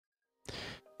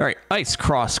All right, ice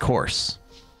cross course.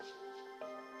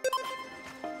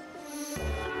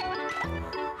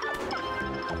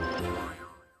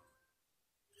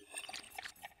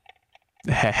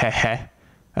 Hehehe.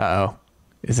 Uh-oh.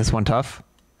 Is this one tough?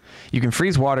 You can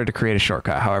freeze water to create a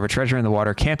shortcut. However, treasure in the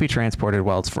water can't be transported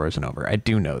while it's frozen over. I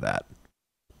do know that.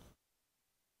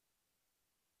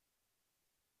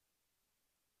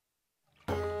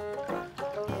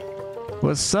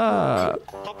 What's up?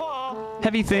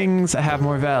 Heavy things have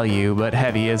more value, but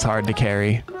heavy is hard to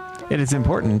carry. It is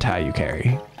important how you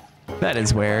carry. That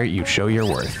is where you show your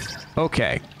worth.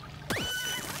 Okay.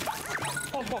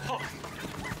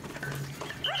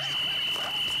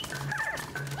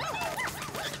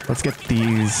 Let's get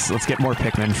these, let's get more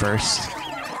Pikmin first.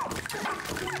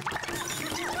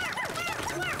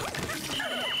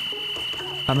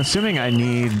 I'm assuming I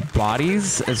need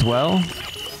bodies as well.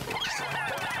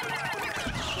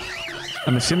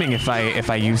 I'm assuming if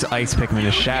I use ice Pikmin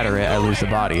to shatter it, I lose the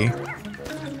body.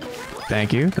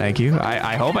 Thank you, thank you.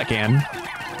 I hope I can.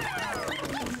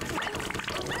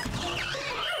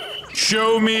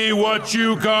 Show me what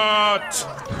you got!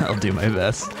 I'll do my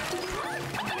best.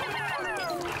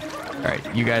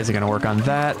 Alright, you guys are gonna work on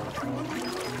that.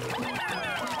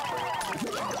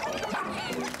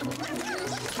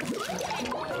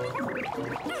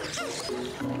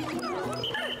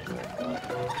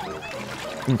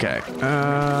 Okay,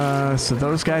 so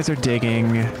those guys are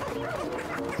digging.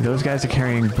 Those guys are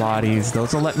carrying bodies.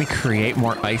 Those will let me create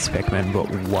more ice Pikmin, but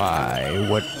why?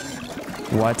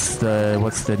 What's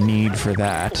the need for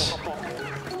that?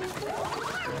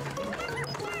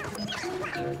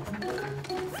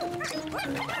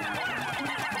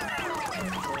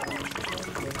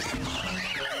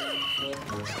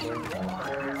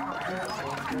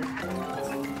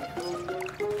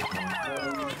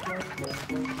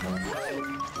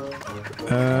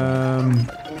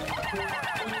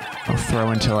 I'll throw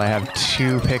until I have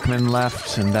 2 Pikmin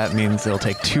left, and that means it'll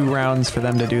take 2 rounds for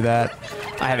them to do that.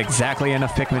 I have exactly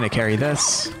enough Pikmin to carry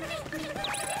this.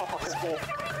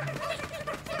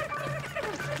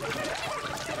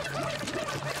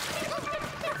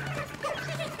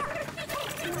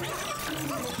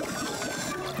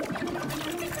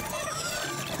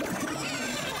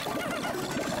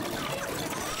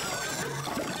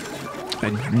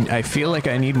 I feel like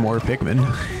I need more Pikmin.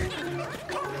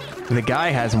 The guy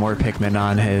has more Pikmin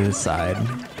on his side.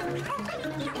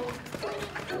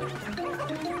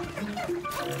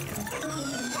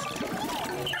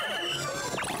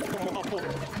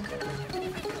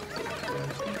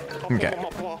 Okay,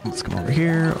 let's come over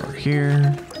here, or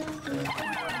here.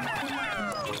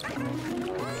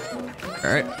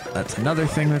 Alright, that's another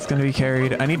thing that's going to be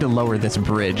carried. I need to lower this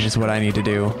bridge is what I need to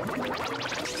do.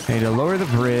 I need to lower the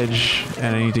bridge,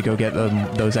 and I need to go get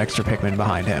those extra Pikmin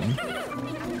behind him.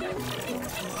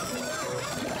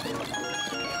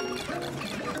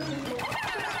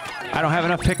 I don't have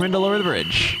enough Pikmin to lower the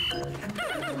bridge.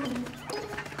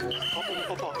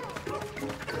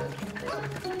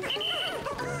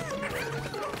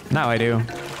 Now I do.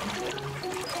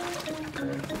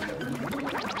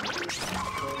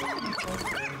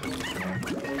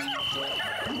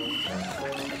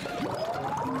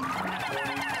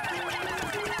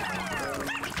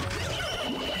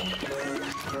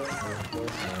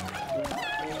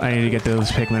 I need to get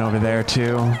those Pikmin over there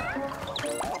too.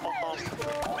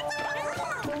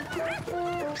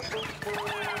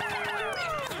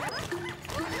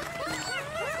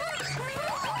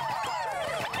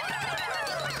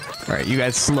 Alright, you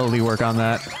guys slowly work on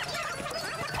that.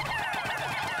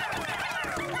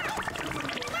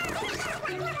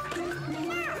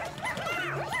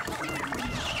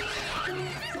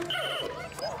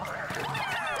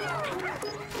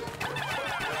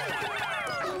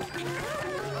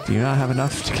 Do you not have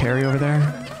enough to carry over there?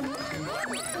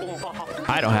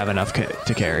 I don't have enough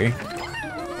to carry.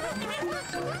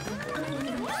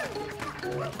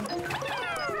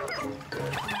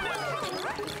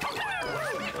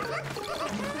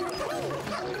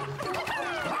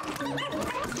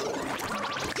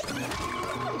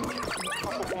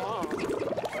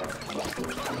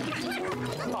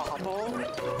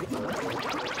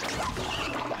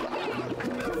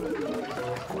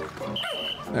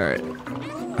 Alright.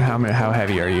 How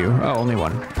heavy are you? Oh, only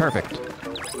 1. Perfect.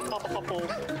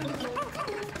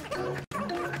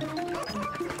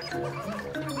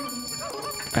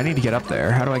 I need to get up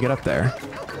there. How do I get up there?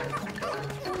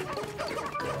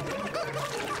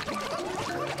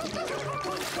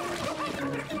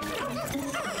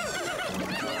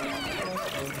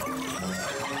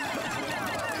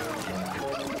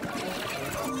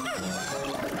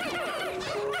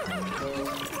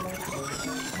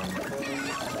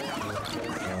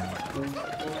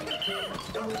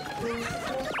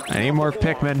 I need more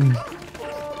Pikmin.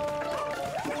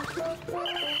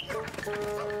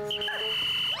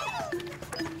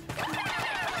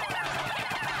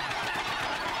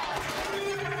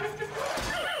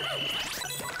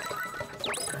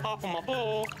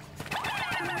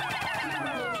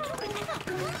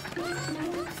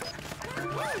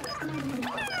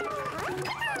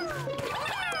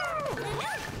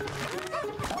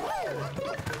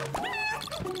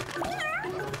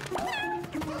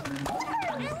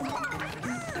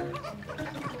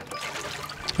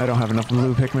 I don't have enough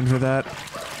blue Pikmin for that.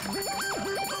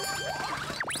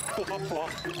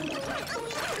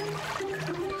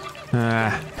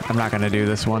 I'm not gonna do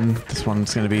this one. This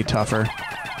one's gonna be tougher.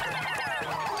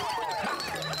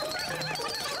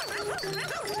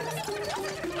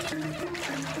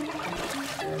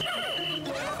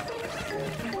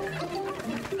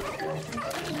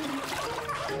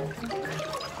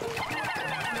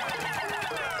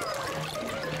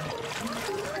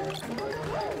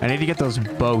 I need to get those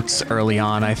boats early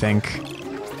on, I think.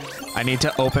 I need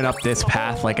to open up this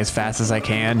path like as fast as I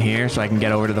can here so I can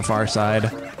get over to the far side.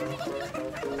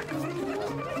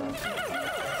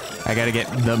 I gotta get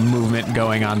the movement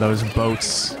going on those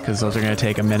boats because those are gonna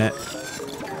take a minute.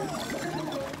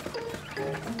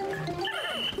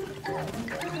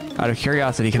 Out of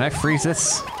curiosity, can I freeze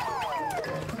this?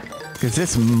 Because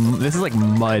this is like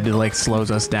mud, like slows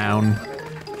us down.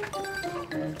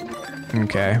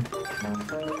 Okay.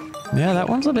 Yeah, that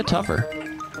one's a bit tougher.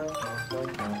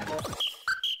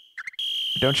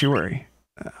 Don't you worry.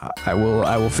 I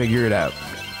will figure it out.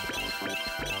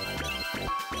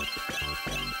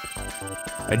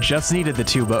 I just needed the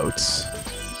 2 boats.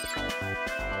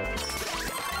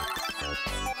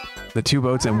 The 2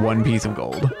 boats and 1 piece of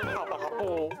gold.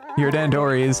 Your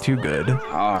Dandori is too good.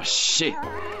 Oh shit.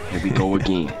 Here we go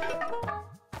again.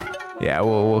 Yeah,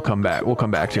 we'll come back. We'll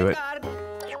come back to it.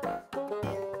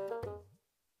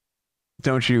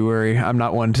 Don't you worry, I'm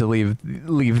not one to leave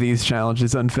these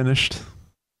challenges unfinished.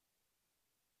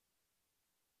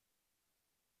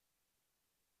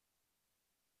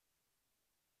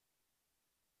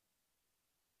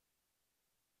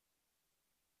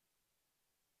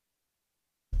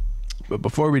 But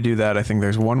before we do that, I think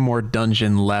there's one more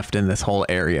dungeon left in this whole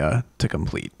area to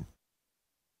complete.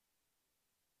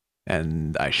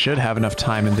 And I should have enough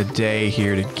time in the day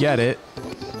here to get it.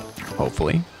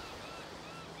 Hopefully.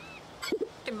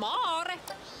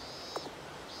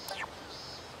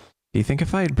 Do you think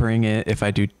if I bring it, if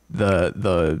I do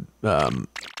the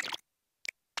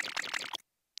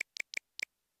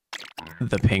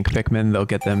pink Pikmin, they'll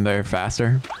get them there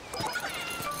faster?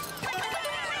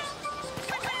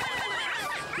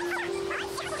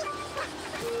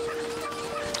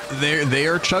 They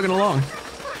are chugging along.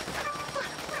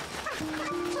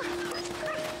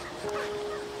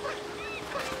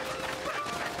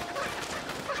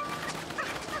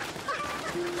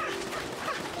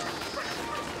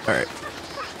 All right.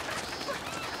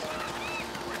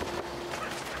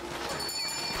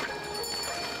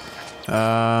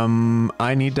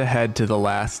 I need to head to the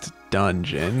last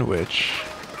dungeon, which...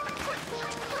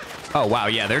 Oh, wow,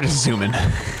 yeah, they're just zooming.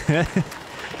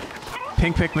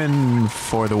 Pink Pikmin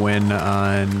for the win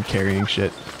on carrying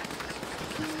shit.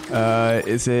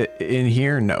 Is it in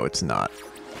here? No, it's not.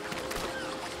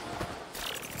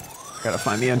 Gotta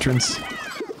find the entrance.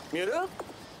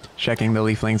 Checking the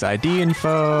Leafling's ID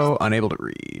info. Unable to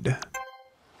read.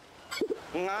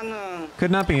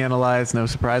 Could not be analyzed. No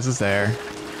surprises there.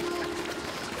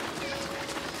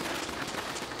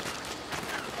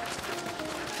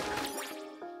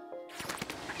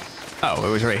 Oh,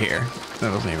 it was right here.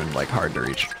 That wasn't even like hard to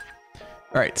reach.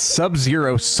 All right,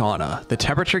 Subzero Sauna. The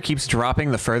temperature keeps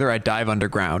dropping the further I dive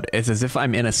underground. It's as if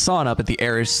I'm in a sauna, but the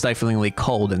air is stiflingly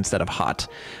cold instead of hot.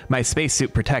 My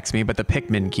spacesuit protects me, but the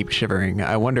Pikmin keep shivering.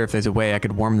 I wonder if there's a way I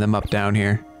could warm them up down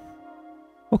here.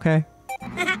 Okay.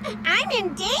 I'm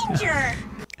in danger!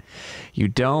 You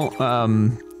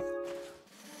don't,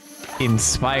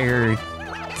 inspire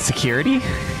security?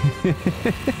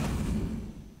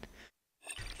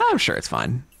 I'm sure it's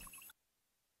fine.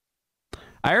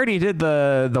 I already did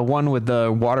the one with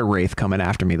the water wraith coming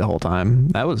after me the whole time.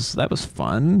 That was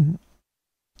fun.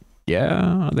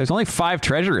 Yeah, there's only 5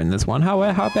 treasure in this one. How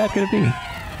bad could it be?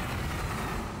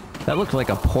 That looked like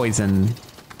a poison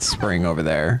spring over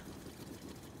there.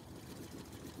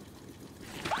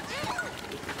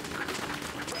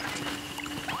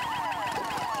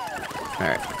 All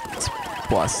right, let's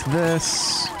plus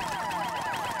this.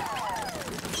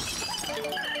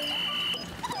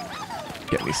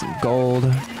 Get me some gold.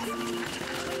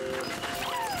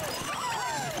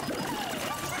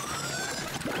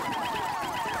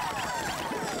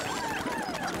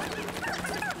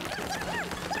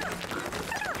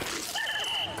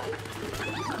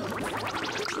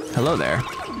 Hello there.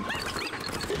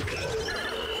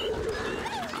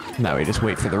 Now we just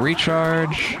wait for the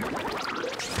recharge,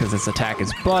 because its attack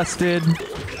is busted.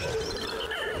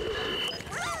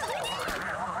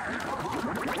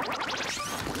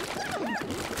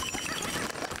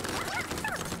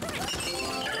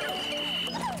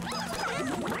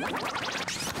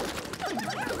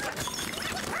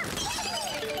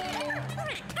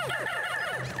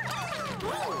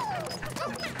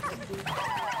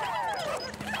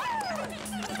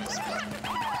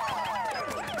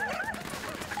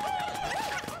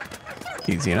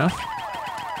 Easy enough.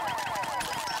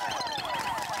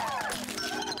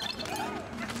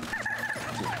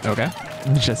 Okay.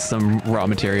 Just some raw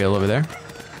material over there.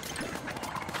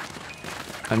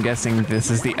 I'm guessing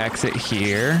this is the exit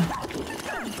here.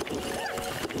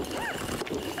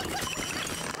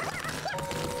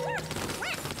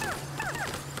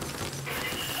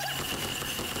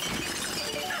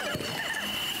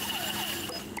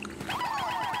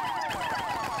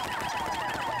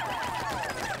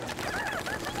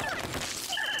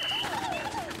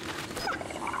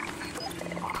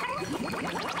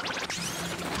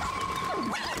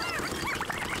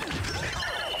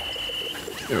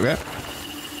 Okay.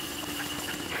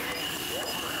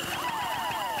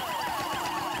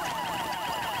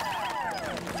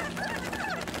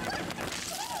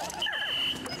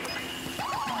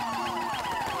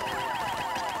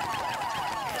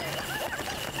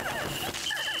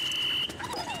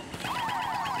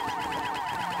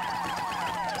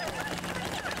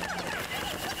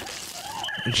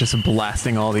 It's just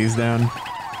blasting all these down.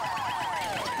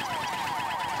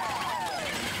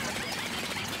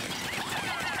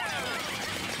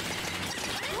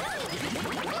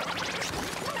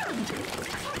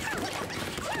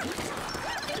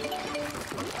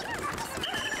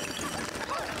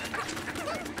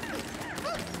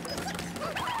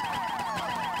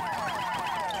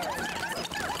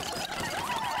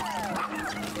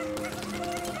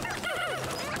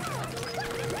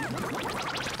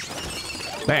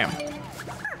 Bam.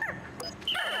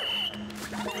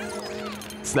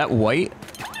 Is that white?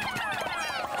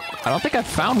 I don't think I've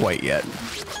found white yet.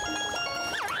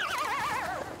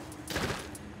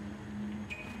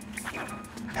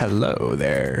 Hello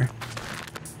there.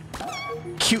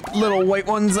 Cute little white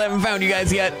ones. I haven't found you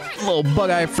guys yet. Little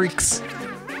bug-eye freaks.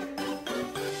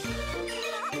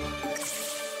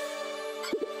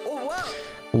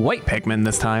 White Pikmin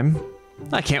this time.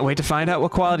 I can't wait to find out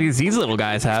what qualities these little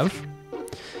guys have.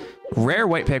 Rare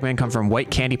white Pikmin come from white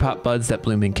candy pop buds that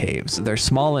bloom in caves. They're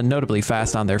small and notably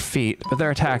fast on their feet, but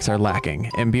their attacks are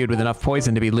lacking. Imbued with enough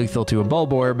poison to be lethal to a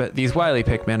Bulborb, these wily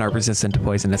Pikmin are resistant to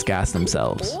poisonous gas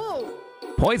themselves.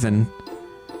 Poison?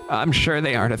 I'm sure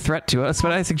they aren't a threat to us,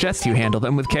 but I suggest you handle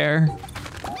them with care.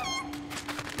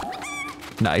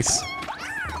 Nice.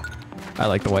 I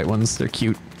like the white ones, they're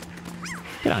cute.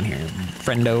 Get on here,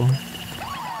 friendo.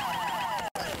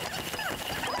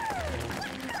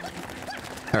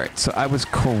 Alright, so I was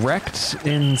correct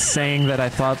in saying that I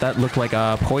thought that looked like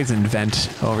a poison vent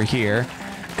over here,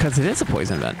 because it is a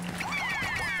poison vent.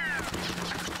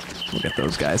 We'll get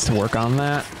those guys to work on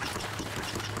that.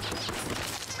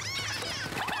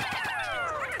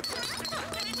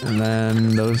 And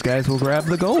then those guys will grab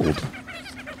the gold.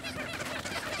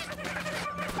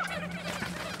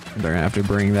 They're gonna have to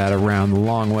bring that around the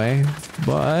long way,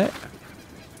 but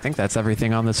I think that's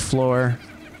everything on this floor.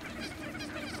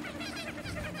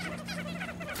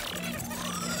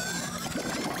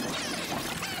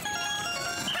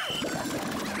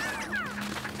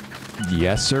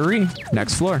 Yes, sirree.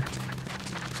 Next floor.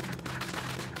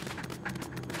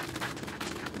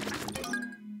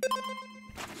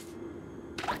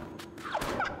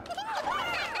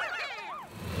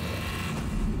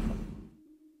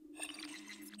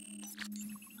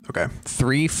 Okay,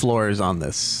 3 floors on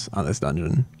this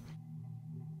dungeon.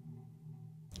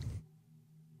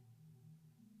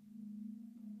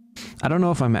 I don't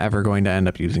know if I'm ever going to end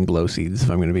up using glow seeds, if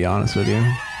I'm going to be honest with you.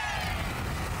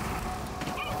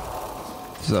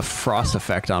 There's a frost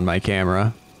effect on my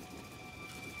camera.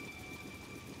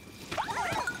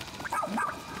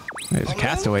 There's a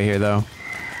castaway here, though.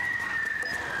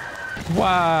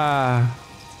 Wow.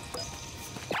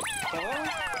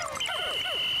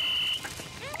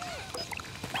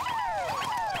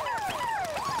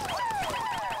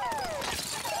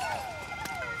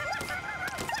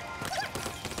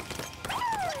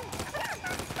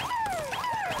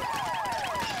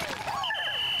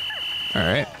 All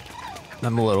right.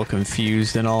 I'm a little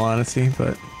confused in all honesty,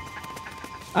 but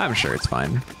I'm sure it's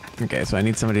fine. Okay, so I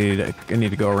need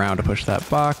to go around to push that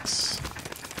box.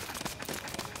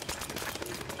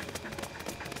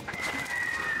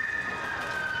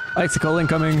 Icicle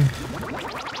incoming.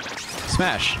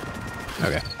 Smash.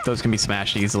 Okay, those can be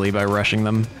smashed easily by rushing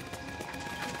them.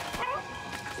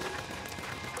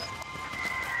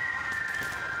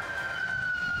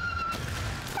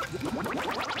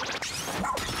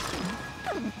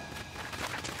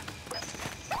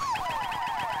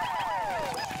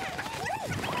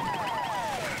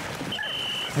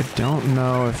 I don't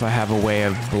know if I have a way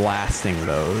of blasting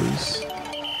those.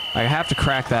 I have to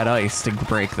crack that ice to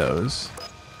break those.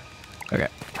 Okay.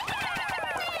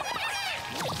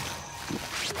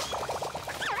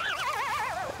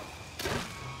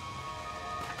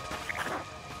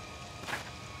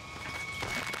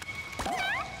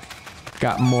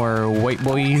 Got more white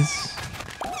boys.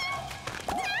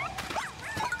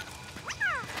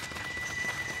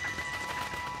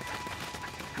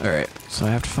 Alright, so I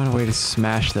have to find a way to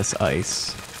smash this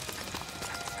ice.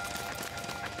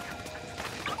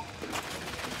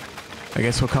 I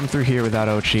guess we'll come through here without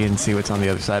Oatchi and see what's on the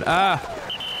other side. Ah!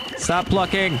 Stop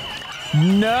plucking!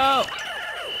 No!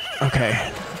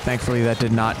 Okay, thankfully that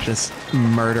did not just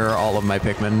murder all of my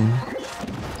Pikmin.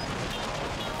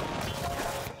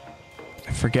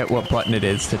 I forget what button it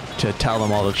is to tell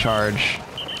them all to charge.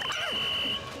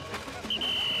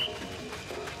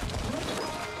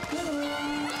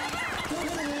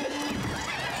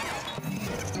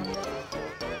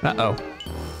 Uh-oh.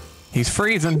 He's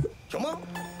freezing.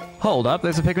 Hold up,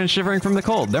 there's a Pikmin shivering from the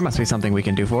cold. There must be something we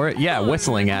can do for it. Yeah,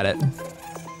 whistling at it.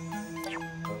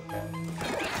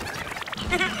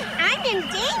 I'm in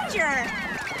danger.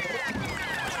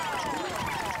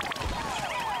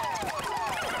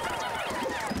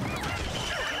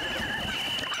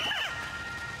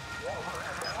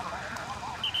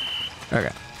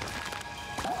 Okay.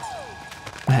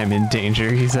 I'm in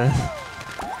danger, he said.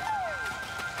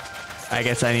 I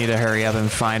guess I need to hurry up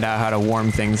and find out how to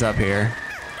warm things up here.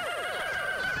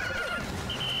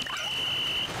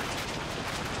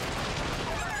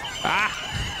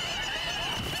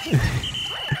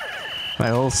 My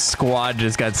whole squad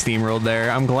just got steamrolled there.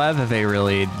 I'm glad that they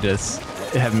really just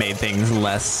have made things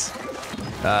less,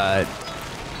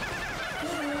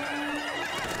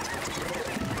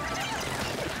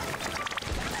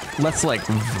 less, like,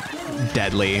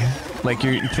 deadly. Like,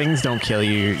 things don't kill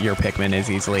your Pikmin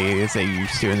as easily as they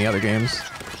used to in the other games.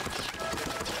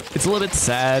 It's a little bit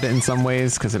sad in some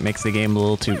ways, because it makes the game a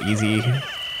little too easy.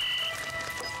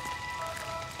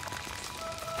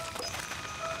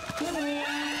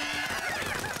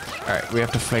 Alright, we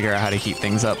have to figure out how to heat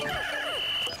things up.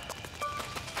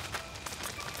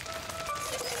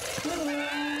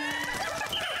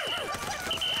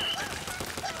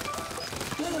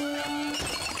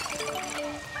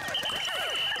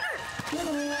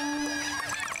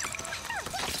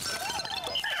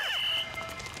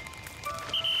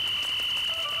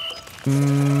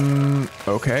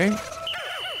 Okay.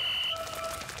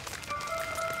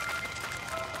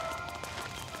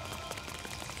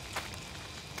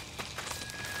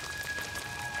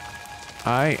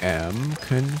 I am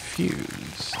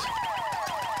confused.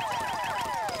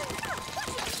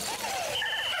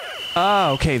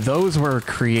 Ah, okay, those were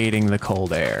creating the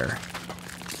cold air.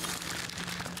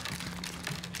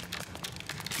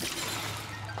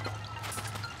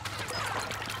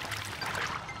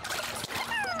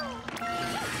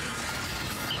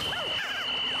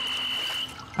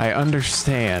 I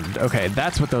understand. Okay,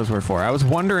 that's what those were for. I was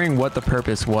wondering what the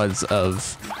purpose was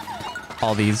of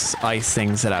all these ice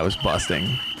things that I was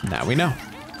busting. Now we know.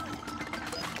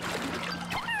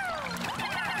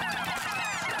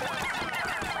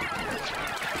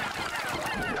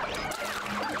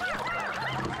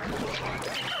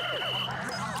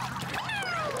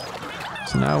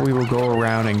 So now we will go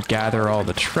around and gather all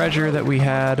the treasure that we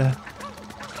had.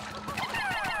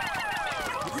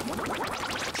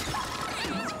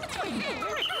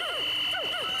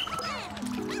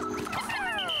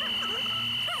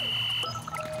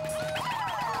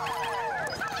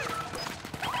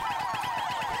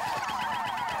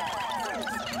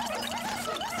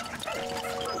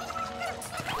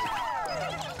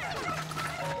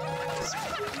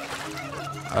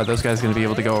 Are those guys going to be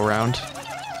able to go around?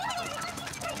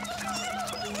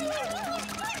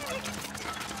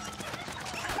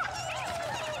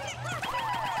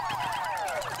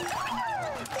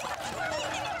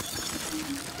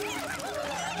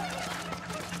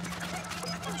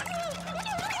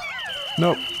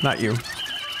 Nope, not you.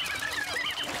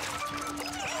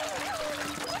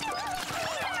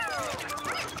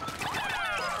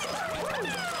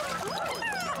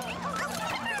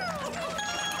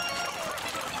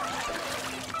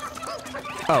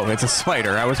 Oh, it's a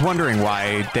spider. I was wondering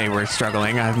why they were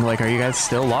struggling. I'm like, are you guys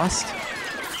still lost?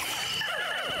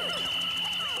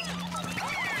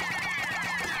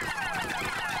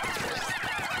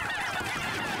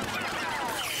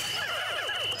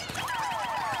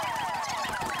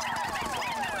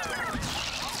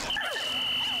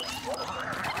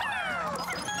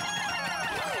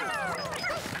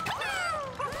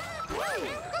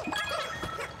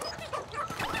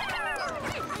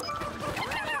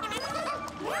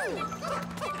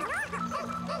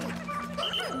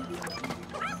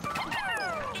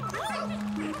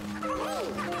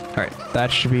 Alright,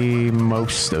 that should be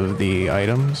most of the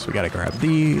items. We gotta grab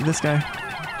this guy.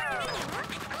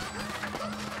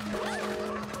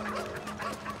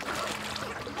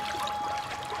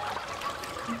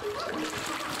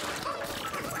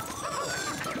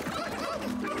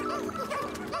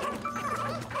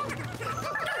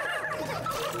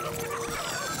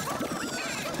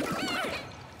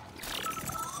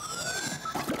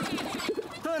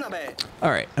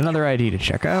 Alright, another ID to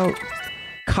check out.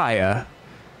 Kaya.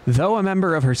 Though a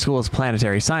member of her school's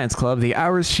planetary science club, the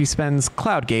hours she spends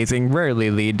cloud gazing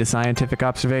rarely lead to scientific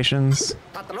observations.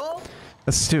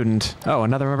 A student. Oh,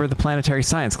 another member of the planetary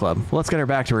science club. Well, let's get her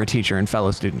back to her teacher and fellow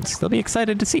students. They'll be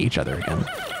excited to see each other again.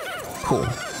 Cool.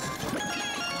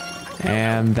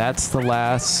 And that's the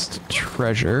last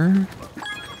treasure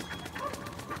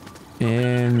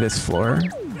in this floor.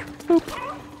 Boop.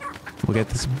 We'll get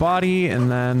this body,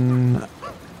 and then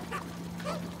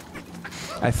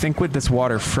I think with this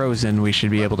water frozen, we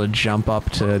should be able to jump up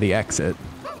to the exit.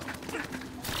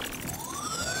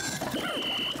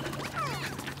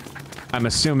 I'm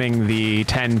assuming the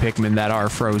 10 Pikmin that are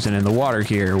frozen in the water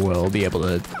here will be able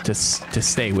to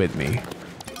stay with me.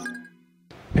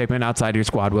 Pikmin outside your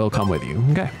squad will come with you.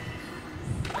 Okay.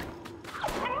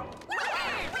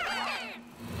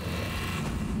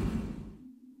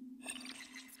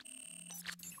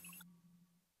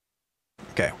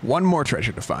 Okay, one more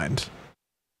treasure to find.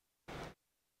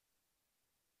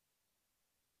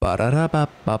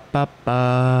 Ba-da-da-ba-ba-ba-ba.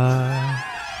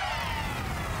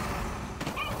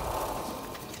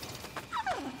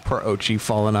 Poor Oatchi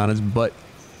falling on his butt.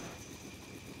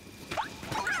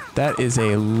 That is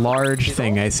a large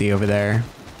thing I see over there.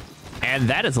 And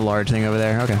that is a large thing over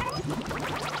there. Okay.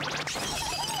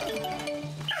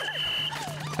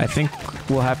 I think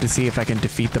we'll have to see if I can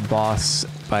defeat the boss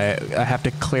by... I have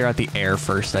to clear out the air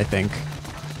first, I think.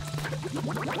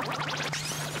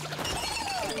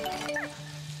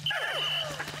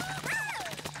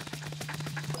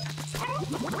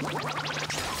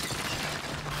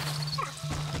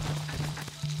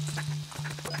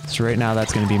 So right now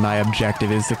that's going to be my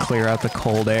objective, is to clear out the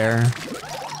cold air.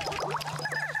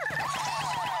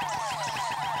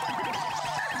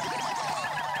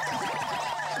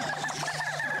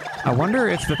 I wonder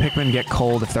if the Pikmin get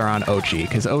cold if they're on Oatchi,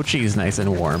 because Oatchi is nice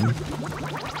and warm.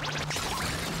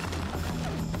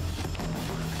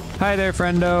 Hi there,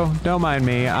 friendo. Don't mind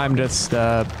me. I'm just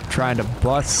trying to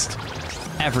bust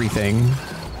everything.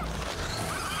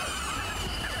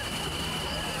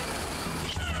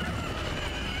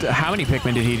 How many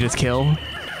Pikmin did he just kill?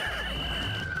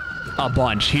 A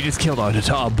bunch. He just killed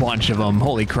a bunch of them.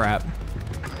 Holy crap.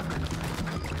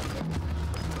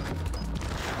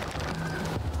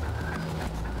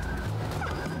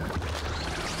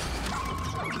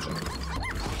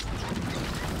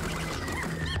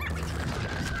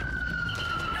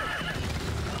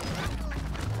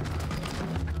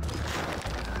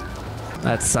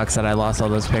 That sucks that I lost all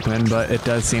those Pikmin, but it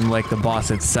does seem like the boss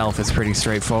itself is pretty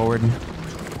straightforward.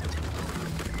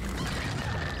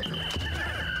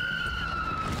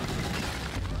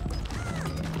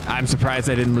 I'm surprised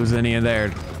I didn't lose any in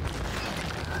there.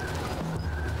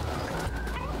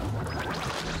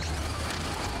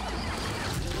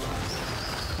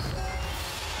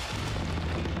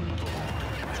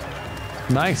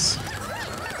 Nice.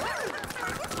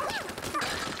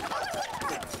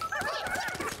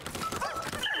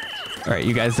 Alright,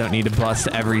 you guys don't need to bust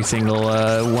every single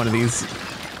one of these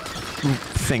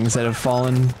things that have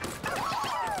fallen.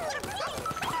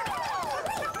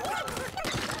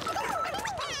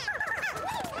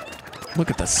 Look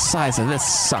at the size of this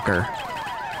sucker.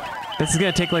 This is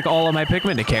gonna take like all of my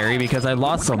Pikmin to carry because I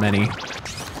lost so many.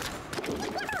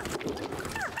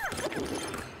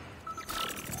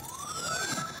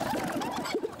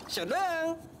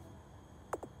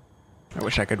 I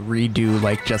wish I could redo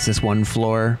like just this one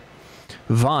floor.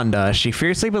 Vonda, she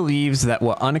fiercely believes that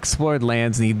what unexplored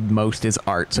lands need most is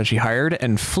art, so she hired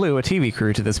and flew a TV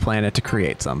crew to this planet to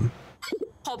create some.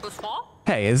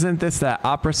 Hey, isn't this that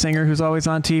opera singer who's always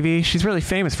on TV? She's really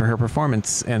famous for her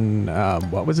performance in,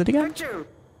 what was it again?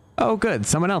 Oh, good.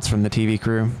 Someone else from the TV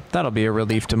crew. That'll be a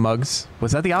relief to Muggs.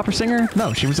 Was that the opera singer?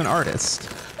 No, she was an artist.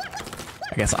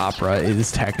 I guess opera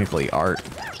is technically art.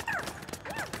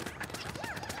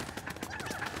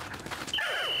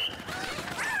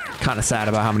 Kind of sad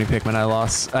about how many Pikmin I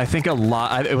lost. I think it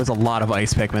was a lot of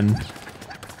ice Pikmin.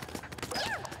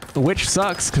 Which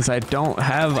sucks, because I don't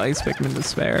have ice Pikmin to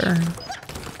spare.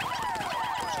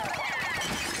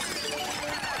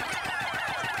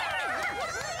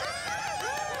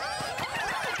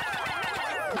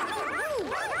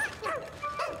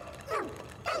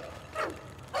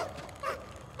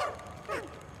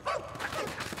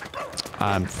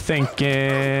 I'm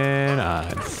thinking.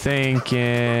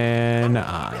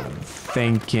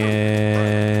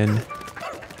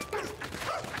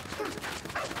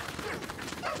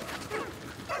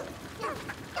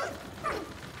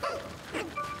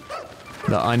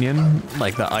 The onion,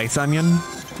 like the ice onion,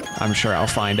 I'm sure I'll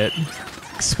find it.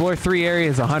 Explore 3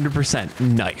 areas 100%.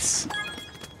 Nice.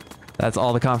 That's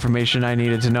all the confirmation I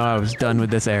needed to know I was done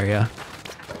with this area.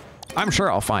 I'm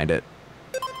sure I'll find it.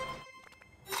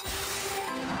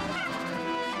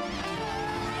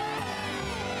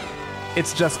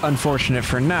 It's just unfortunate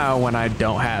for now when I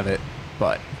don't have it,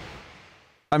 but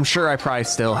I'm sure I probably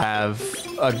still have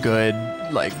a good,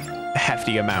 like,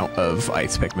 hefty amount of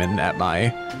ice Pikmin at my,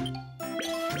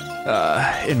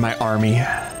 in my army.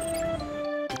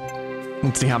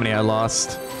 Let's see how many I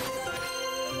lost.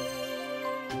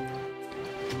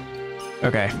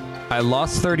 Okay, I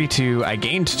lost 32, I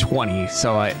gained 20,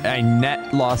 so I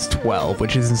net lost 12,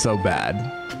 which isn't so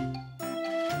bad.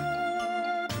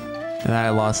 And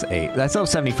I lost 8. That's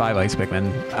 75 ice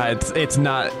Pikmin. It's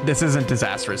not, this isn't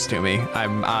disastrous to me.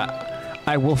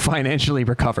 I will financially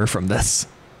recover from this.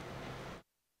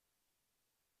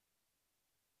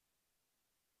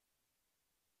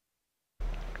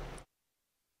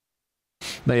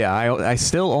 But yeah, I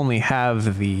still only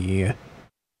have the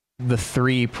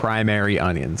 3 primary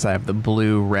onions. I have the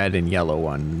blue, red, and yellow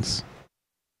ones.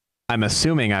 I'm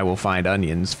assuming I will find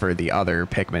onions for the other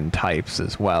Pikmin types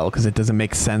as well, because it doesn't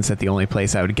make sense that the only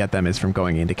place I would get them is from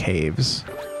going into caves.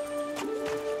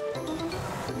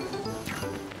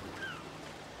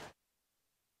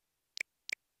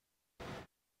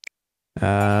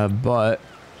 But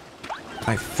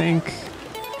I think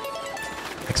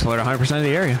explored 100% of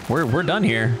the area. We're done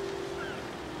here.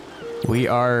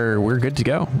 We're good to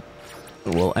go.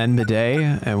 We'll end the day,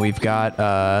 and we've got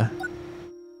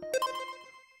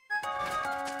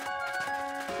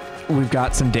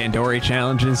some Dandori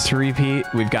challenges to repeat.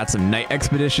 We've got some night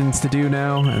expeditions to do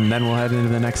now, and then we'll head into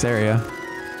the next area.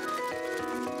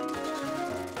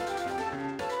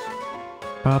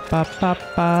 Ba, ba, ba,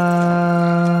 ba.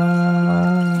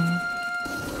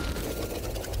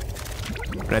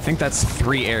 But I think that's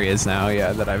 3 areas now,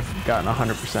 yeah, that I've gotten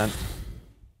 100%.